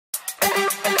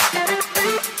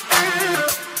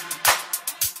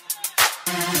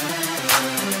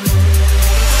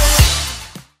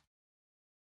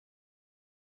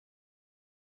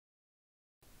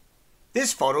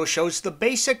This photo shows the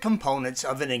basic components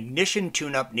of an ignition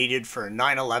tune-up needed for a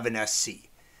 911 SC.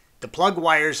 The plug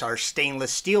wires are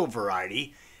stainless steel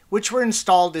variety, which were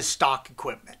installed as stock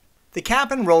equipment. The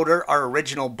cap and rotor are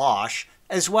original Bosch,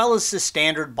 as well as the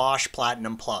standard Bosch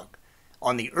Platinum plug.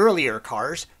 On the earlier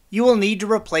cars, you will need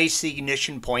to replace the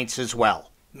ignition points as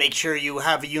well. Make sure you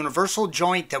have a universal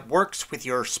joint that works with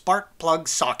your spark plug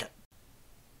socket.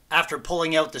 After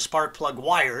pulling out the spark plug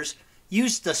wires,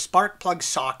 use the spark plug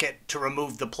socket to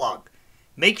remove the plug.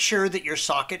 Make sure that your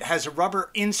socket has a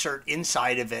rubber insert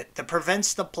inside of it that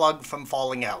prevents the plug from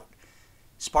falling out.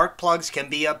 Spark plugs can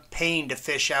be a pain to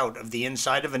fish out of the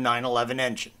inside of a 911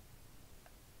 engine.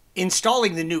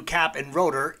 Installing the new cap and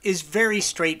rotor is very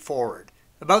straightforward.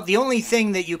 About the only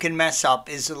thing that you can mess up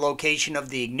is the location of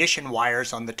the ignition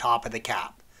wires on the top of the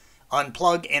cap.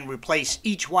 Unplug and replace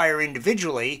each wire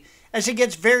individually, as it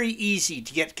gets very easy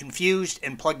to get confused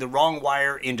and plug the wrong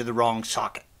wire into the wrong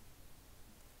socket.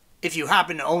 If you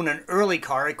happen to own an early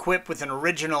car equipped with an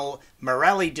original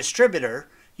Marelli distributor,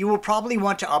 you will probably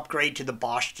want to upgrade to the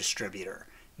Bosch distributor.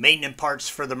 Maintenance parts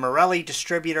for the Marelli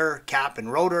distributor, cap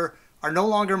and rotor are no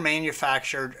longer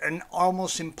manufactured and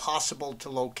almost impossible to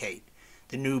locate.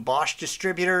 The new Bosch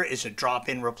distributor is a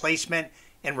drop-in replacement,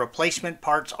 and replacement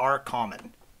parts are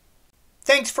common.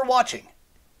 Thanks for watching.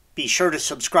 Be sure to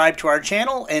subscribe to our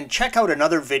channel and check out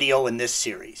another video in this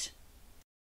series.